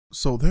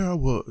So there I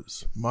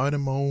was,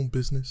 minding my own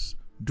business,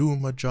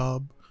 doing my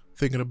job,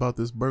 thinking about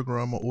this burger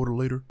I'm gonna order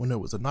later, when there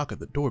was a knock at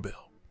the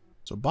doorbell.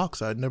 It's a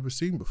box I'd never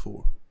seen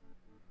before.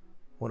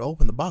 When I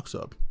opened the box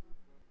up,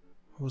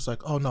 I was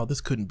like, oh no,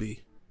 this couldn't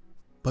be.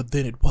 But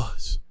then it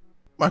was.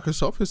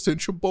 Microsoft has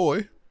sent your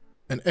boy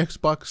an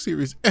Xbox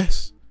Series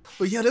S.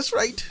 But yeah, that's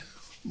right.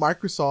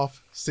 Microsoft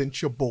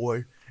sent your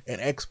boy an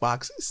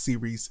Xbox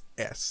Series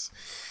S.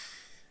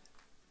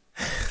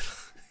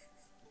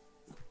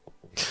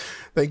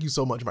 Thank you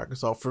so much,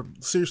 Microsoft, for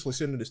seriously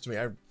sending this to me.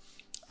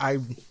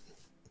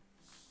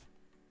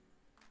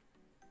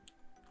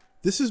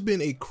 This has been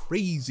a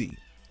crazy,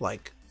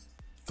 like,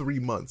 3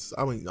 months.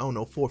 I mean, I don't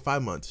know, 4 or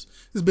 5 months.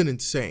 This has been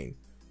insane.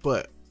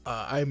 But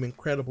I'm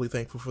incredibly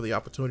thankful for the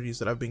opportunities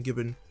that I've been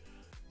given.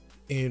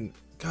 And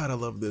God, I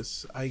love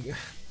this.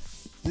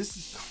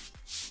 This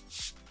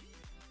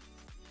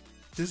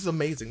is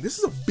amazing. This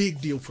is a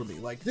big deal for me.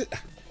 Like,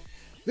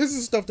 this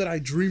is stuff that I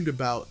dreamed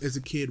about as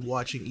a kid,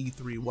 watching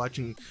E3,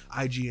 watching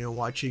IGN,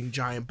 watching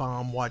Giant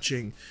Bomb,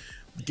 watching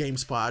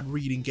GameSpot,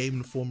 reading Game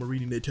Informer,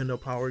 reading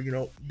Nintendo Power. You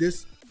know,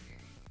 this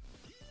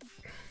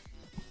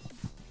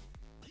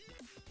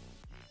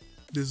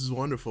is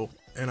wonderful,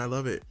 and I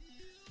love it.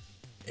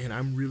 And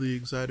I'm really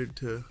excited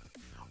to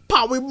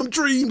power my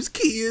dreams,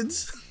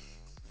 kids.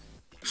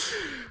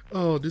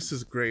 Oh, this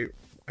is great.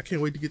 I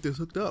can't wait to get this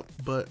hooked up.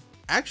 But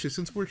actually,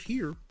 since we're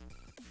here,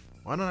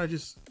 why don't I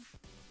just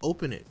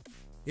open it?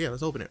 Yeah,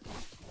 let's open it.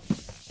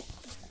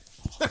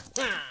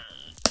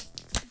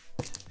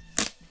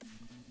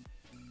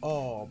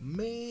 Oh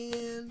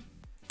man.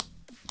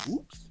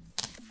 Oops.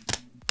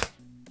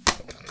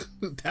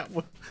 that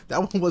one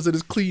wasn't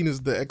as clean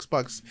as the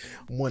Xbox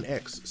One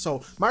X. So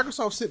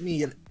Microsoft sent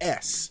me an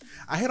S.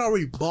 I had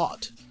already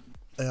bought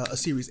a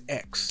Series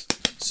X.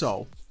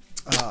 So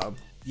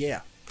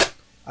yeah.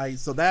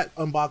 So that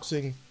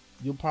unboxing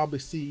you'll probably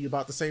see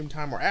about the same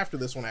time or after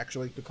this one,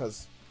 actually,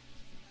 because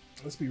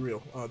let's be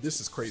real, this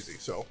is crazy.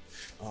 So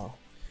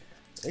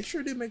they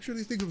sure did make sure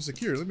these things were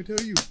secure, let me tell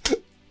you.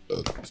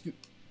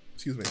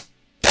 Excuse me.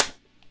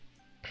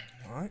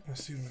 All right,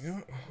 let's see what we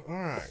got. All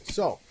right,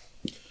 so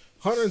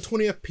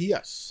 120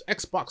 FPS,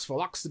 Xbox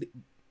velocity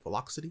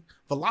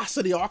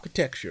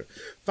architecture,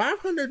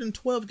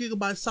 512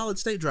 gigabyte solid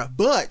state drive.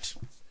 But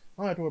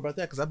I don't have to worry about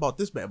that because I bought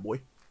this bad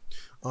boy,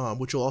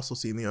 which you'll also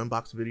see in the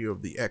unboxed video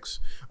of the X.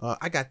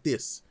 I got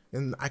this,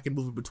 and I can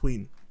move it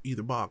between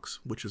either box,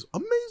 which is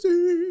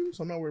amazing.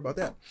 So I'm not worried about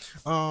that.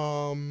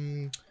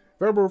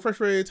 Variable refresh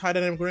rates, high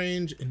dynamic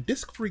range, and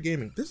disc-free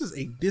gaming. This is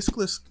a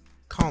discless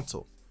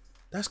console.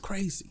 That's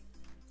crazy.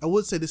 I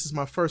would say this is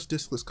my first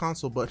discless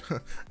console, but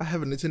I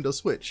have a Nintendo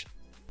Switch.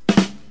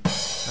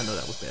 I know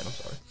that was bad, I'm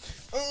sorry.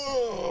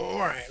 Oh,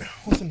 alright,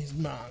 what's in his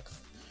box?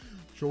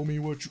 Show me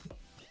what you...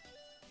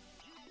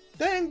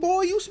 Dang,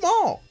 boy, you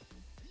small.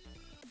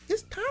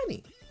 It's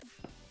tiny.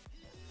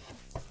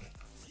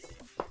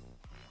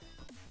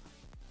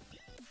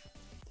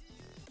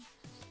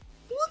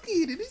 Look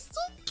at it, it's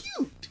so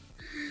cute.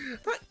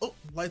 Hi. Oh,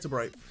 lights are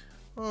bright.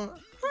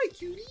 Hi,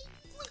 cutie.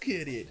 Look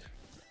at it.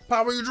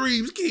 Power your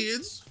dreams,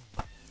 kids.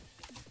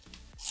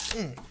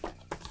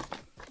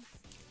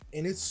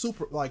 And it's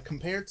super, like,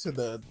 compared to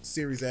the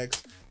Series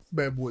X,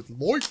 bad boy's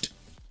light.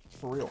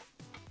 For real.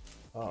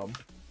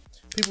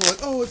 People are like,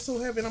 oh, it's so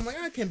heavy. And I'm like,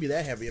 it can't be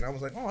that heavy. And I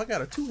was like, oh, I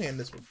got a two-hand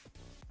this one.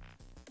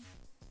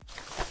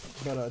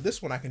 But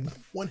this one I can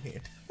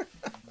one-hand.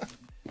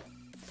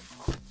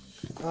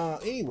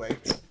 Anyway.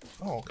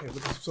 Oh, okay.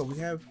 So we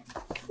have,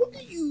 look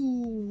at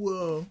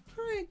you.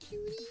 Hi,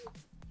 cutie.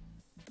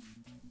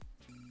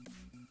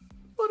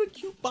 What a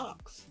cute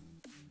box.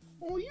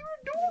 Oh, you're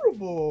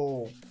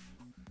adorable.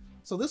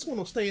 So this one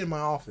will stay in my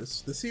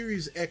office. The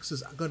Series X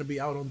is going to be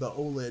out on the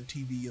OLED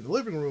TV in the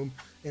living room.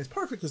 And it's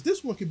perfect because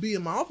this one could be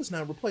in my office now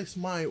and replace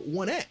my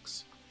One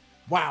X.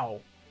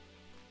 Wow.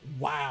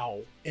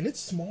 Wow. And it's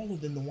smaller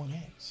than the One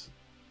X.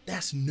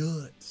 That's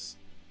nuts.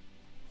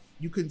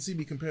 You couldn't see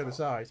me compare the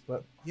size,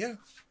 but yeah.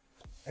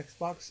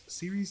 Xbox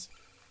Series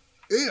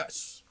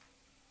S.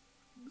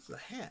 This is a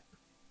hat.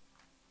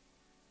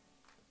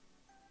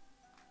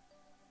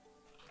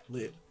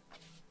 Lit.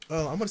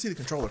 I'm gonna see the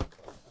controller.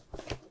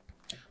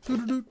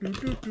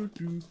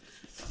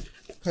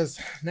 Because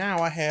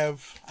now I have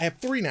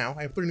 3 now.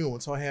 I have 3 new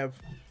ones. So I have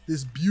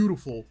this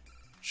beautiful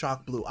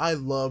shock blue. I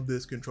love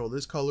this controller.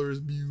 This color is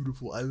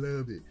beautiful. I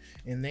love it.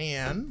 And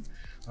then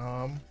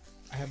I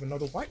have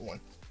another white one.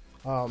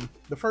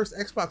 The first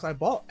Xbox I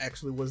bought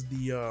actually was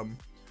the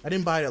I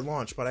didn't buy it at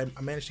launch, but I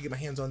managed to get my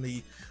hands on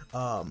the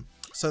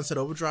Sunset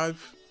Overdrive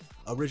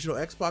original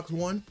Xbox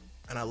One,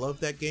 and I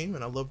love that game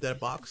and I love that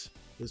box.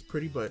 It's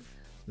pretty, but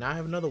now I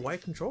have another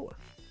white controller,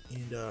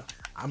 and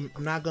I'm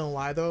not gonna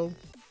lie though,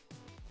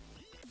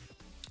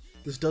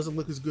 this doesn't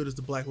look as good as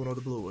the black one or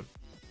the blue one,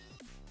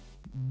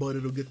 but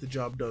it'll get the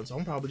job done. So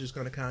I'm probably just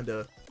gonna kind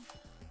of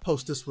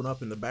post this one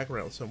up in the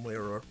background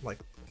somewhere, or like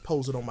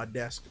pose it on my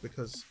desk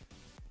because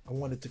I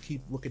want it to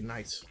keep looking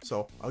nice.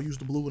 So I'll use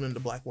the blue one and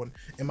the black one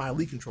and my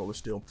Elite controller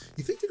still.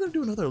 You think they're gonna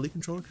do another Elite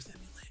controller? Because that'd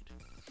be lit.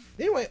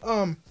 Anyway,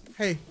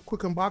 hey,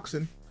 quick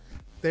unboxing.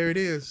 there it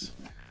is.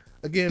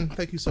 Again,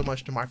 thank you so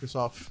much to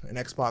Microsoft and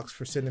Xbox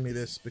for sending me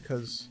this,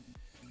 because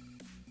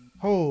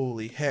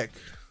holy heck.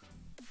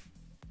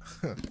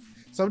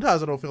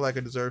 Sometimes I don't feel like I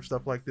deserve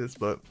stuff like this,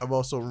 but I've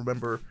also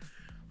remember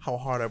how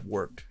hard I've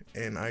worked,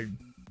 and I'm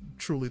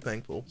truly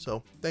thankful.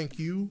 So thank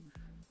you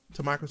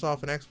to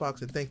Microsoft and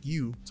Xbox, and thank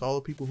you to all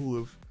the people who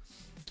have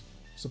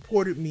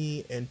supported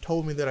me and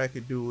told me that I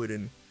could do it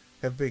and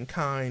have been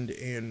kind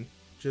and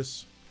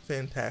just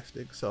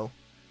fantastic. So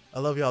I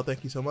love y'all.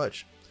 Thank you so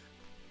much.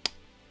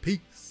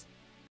 Peace.